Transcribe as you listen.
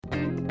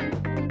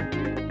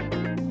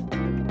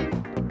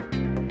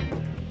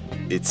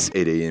It's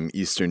 8 a.m.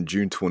 Eastern,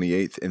 June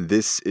 28th, and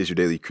this is your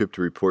daily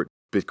crypto report.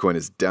 Bitcoin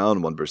is down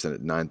 1%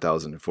 at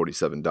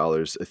 $9,047.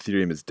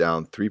 Ethereum is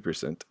down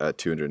 3% at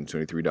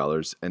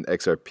 $223, and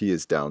XRP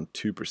is down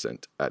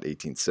 2% at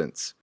 18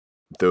 cents.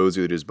 Those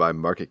are leaders by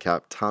market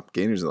cap. Top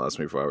gainers in the last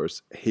 24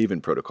 hours: Haven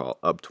Protocol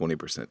up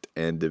 20%,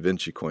 and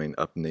DaVinci Coin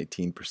up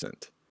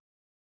 19%.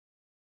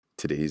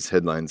 Today's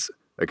headlines: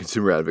 a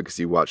consumer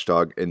advocacy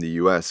watchdog in the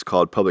U.S.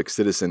 called Public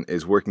Citizen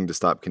is working to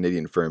stop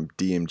Canadian firm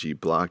DMG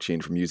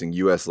Blockchain from using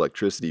U.S.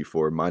 electricity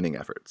for mining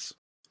efforts.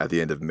 At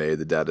the end of May,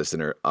 the data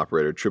center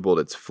operator tripled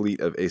its fleet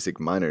of ASIC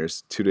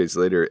miners. 2 days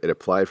later, it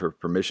applied for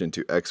permission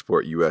to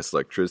export U.S.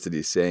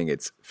 electricity, saying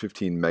its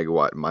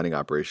 15-megawatt mining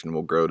operation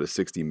will grow to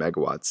 60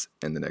 megawatts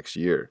in the next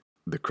year.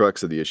 The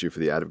crux of the issue for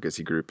the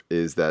advocacy group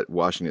is that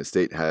Washington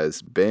state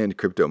has banned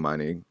crypto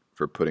mining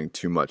for putting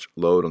too much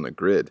load on the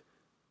grid.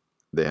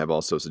 They have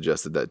also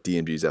suggested that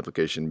DMG's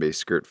application may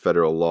skirt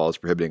federal laws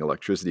prohibiting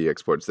electricity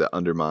exports that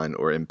undermine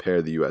or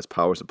impair the U.S.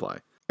 power supply.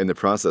 In the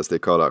process, they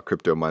called out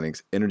crypto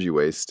mining's energy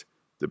waste,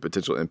 the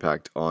potential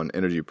impact on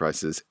energy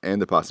prices,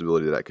 and the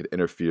possibility that it could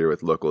interfere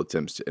with local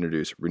attempts to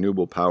introduce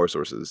renewable power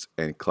sources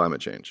and climate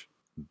change.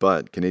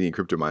 But Canadian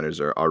crypto miners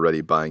are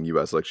already buying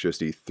U.S.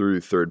 electricity through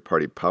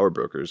third-party power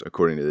brokers,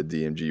 according to the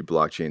DMG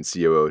blockchain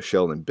COO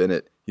Sheldon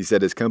Bennett. He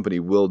said his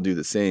company will do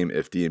the same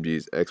if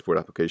DMG's export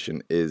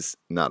application is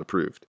not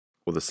approved.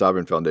 Well, the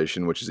Sovereign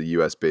Foundation, which is a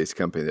U.S.-based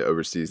company that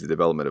oversees the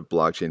development of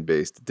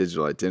blockchain-based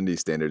digital identity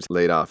standards,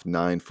 laid off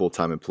 9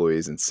 full-time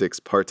employees and 6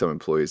 part-time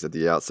employees at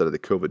the outset of the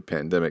COVID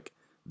pandemic.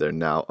 They're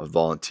now a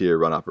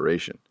volunteer-run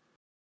operation.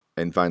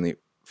 And finally,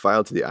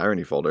 filed to the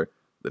irony folder,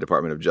 the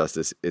Department of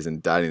Justice is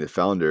indicting the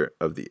founder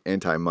of the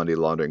anti-money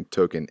laundering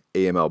token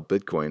AML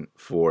Bitcoin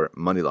for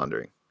money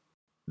laundering.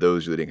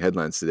 Those are leading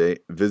headlines today.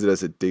 Visit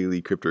us at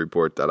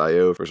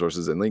dailycryptoreport.io for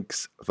sources and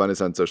links. Find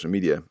us on social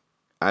media.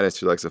 Add us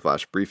to Alexa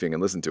Flash Briefing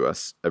and listen to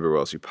us everywhere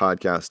else you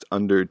podcast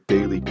under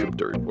Daily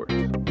Crypto Report.